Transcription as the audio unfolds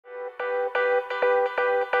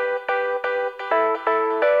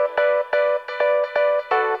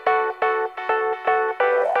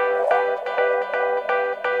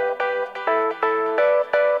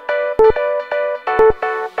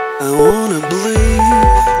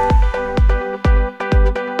believe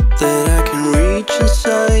that I can reach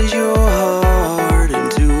inside your heart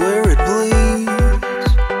into where it bleeds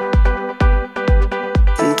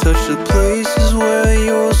and touch the places where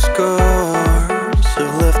your scars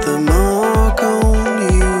have left their mark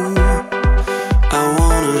on you. I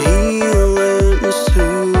wanna heal and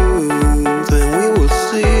soothe, and we will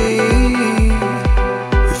see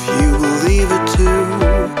if you believe it too.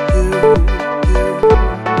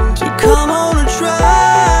 So come on and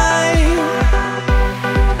try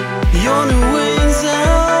your new wings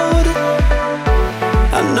out.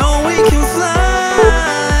 I know we can fly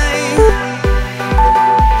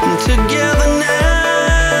together now.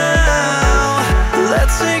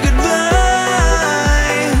 Let's say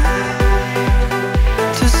goodbye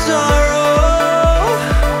to sorrow,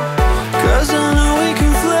 'cause I know we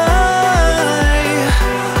can fly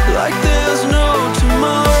like there's no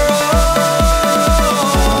tomorrow.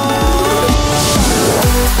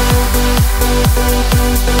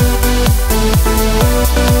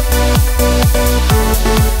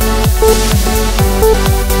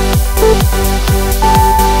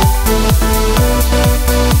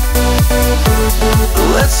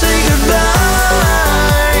 Let's say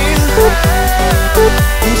goodbye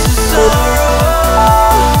to sorrow.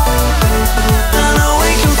 I know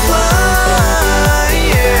we can fly,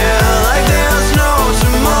 yeah, like there's no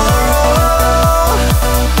tomorrow,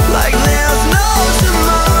 like there's no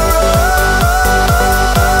tomorrow.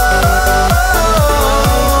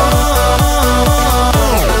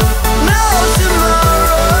 No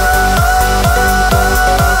tomorrow.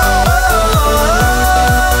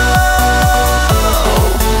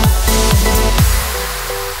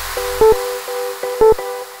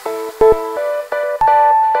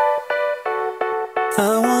 I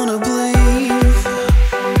wanna believe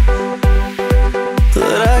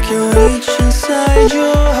that I can reach inside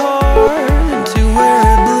your heart into where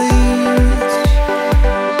it bleeds.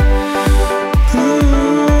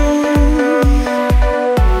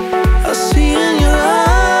 I see in your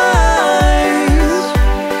eyes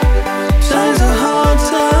signs of hard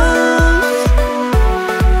times,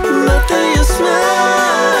 but then you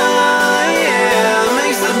smile, yeah,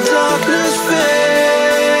 makes the darkness fade.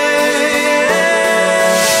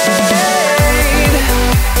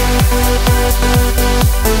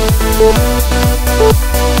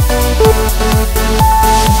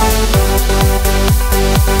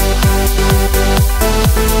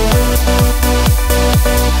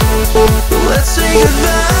 Let's say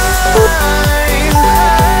goodbye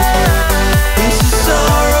to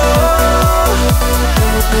sorrow.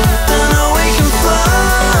 I know we can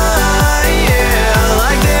fly, yeah,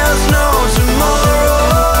 like there's no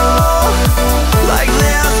tomorrow, like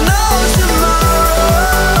there's no tomorrow.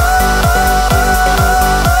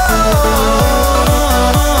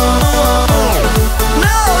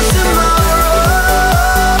 No tomorrow.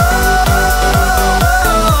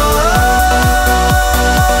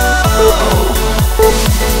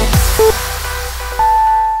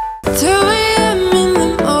 2 a.m. in the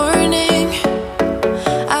morning,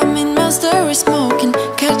 I'm in my story smoking,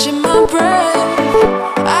 catching my breath.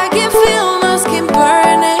 I can feel my skin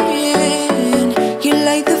burning. You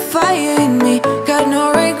light the fire in me, got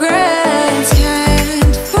no regrets.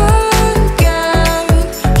 Can't forget,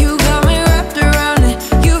 you got me wrapped around it.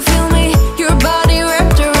 You feel me, your body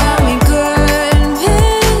wrapped around me. Good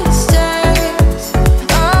mistakes.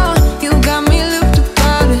 Oh, you got me looped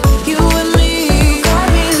about it. You and me, you got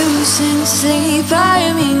me losing sleep. I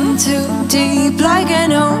am in too deep, like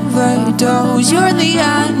an overdose. You're the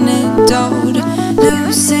antidote.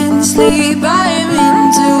 Losing sleep, I am in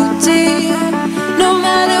too deep. No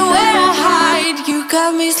matter where I hide, you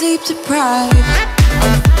got me sleep deprived.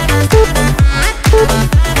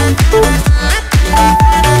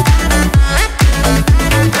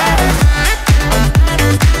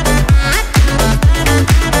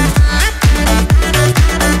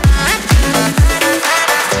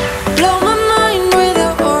 Blow my mind with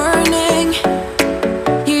a warning.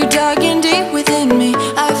 You're digging deep within me.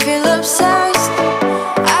 I feel obsessed.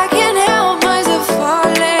 I can't help myself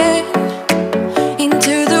falling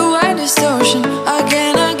into the widest ocean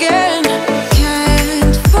again, again.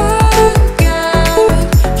 Can't forget,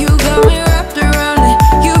 you got me wrapped around it.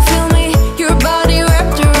 You feel me, your body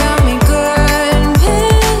wrapped around me. Good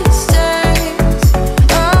mistakes.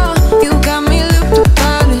 Oh, you got me looped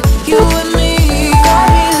about it. You and me, you got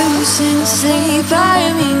me losing sleep. I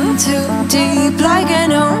am in too deep, like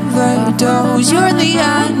an overdose. You're the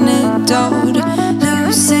antidote.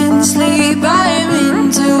 Losing sleep, I am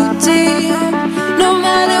in too deep. No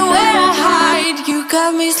matter where I hide, you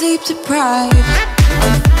got me sleep deprived.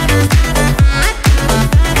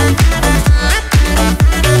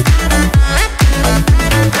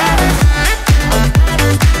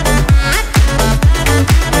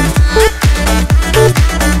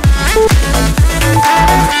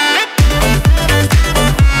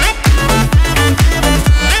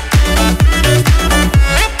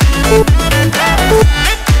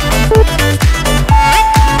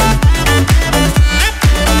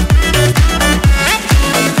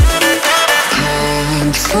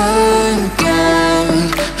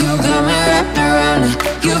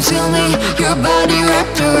 You feel me, your body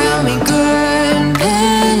wrapped around me.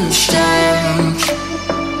 Goodness change.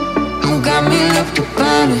 You got me looked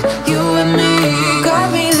upon it, you and me.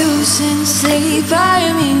 Got me losing sleep, I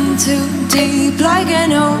am in too deep, like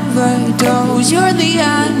an overdose. You're the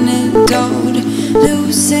antidote.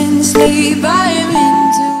 Losing sleep, I am in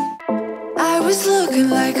too. I was looking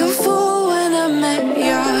like a fool when I met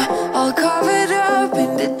ya, all covered up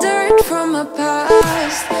in the dirt from my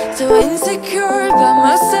past. So insecure by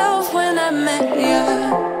myself when I met ya.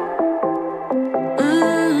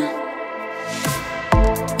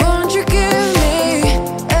 Won't you give me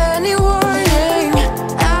any warning?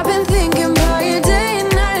 I've been thinking about you day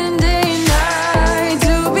and night and day and night.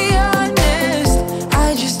 To be honest,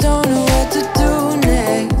 I just don't know what to do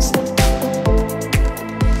next.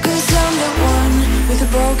 'Cause I'm the one with a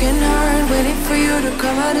broken heart, waiting for you to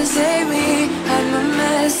come out and save me. I'm a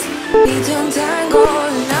mess, need to untangle,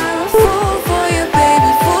 and I'm a fool for you,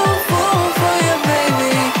 baby. Fool for you,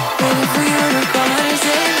 baby. Waiting for you to come out and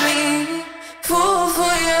save me. Fool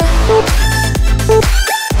for you.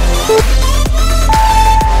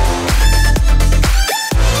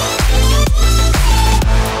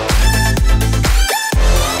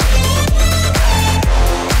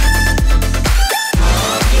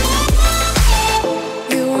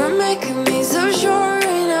 You were making me so sure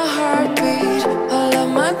in a heartbeat. All of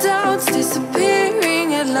my doubts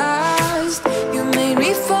disappearing at last. You made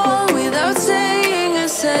me fall without saying a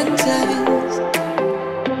sentence.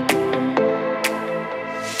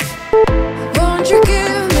 Won't you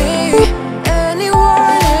give me any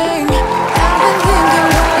warning? I've been thinking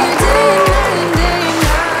about you day and night and day and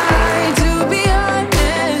night. To be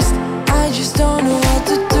honest, I just don't know what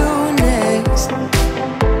to do next.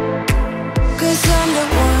 'Cause I'm the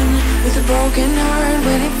one with a broken heart,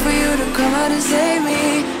 waiting for you to come out and save me.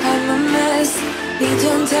 I'm a mess, need to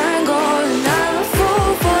untangle, and I'm a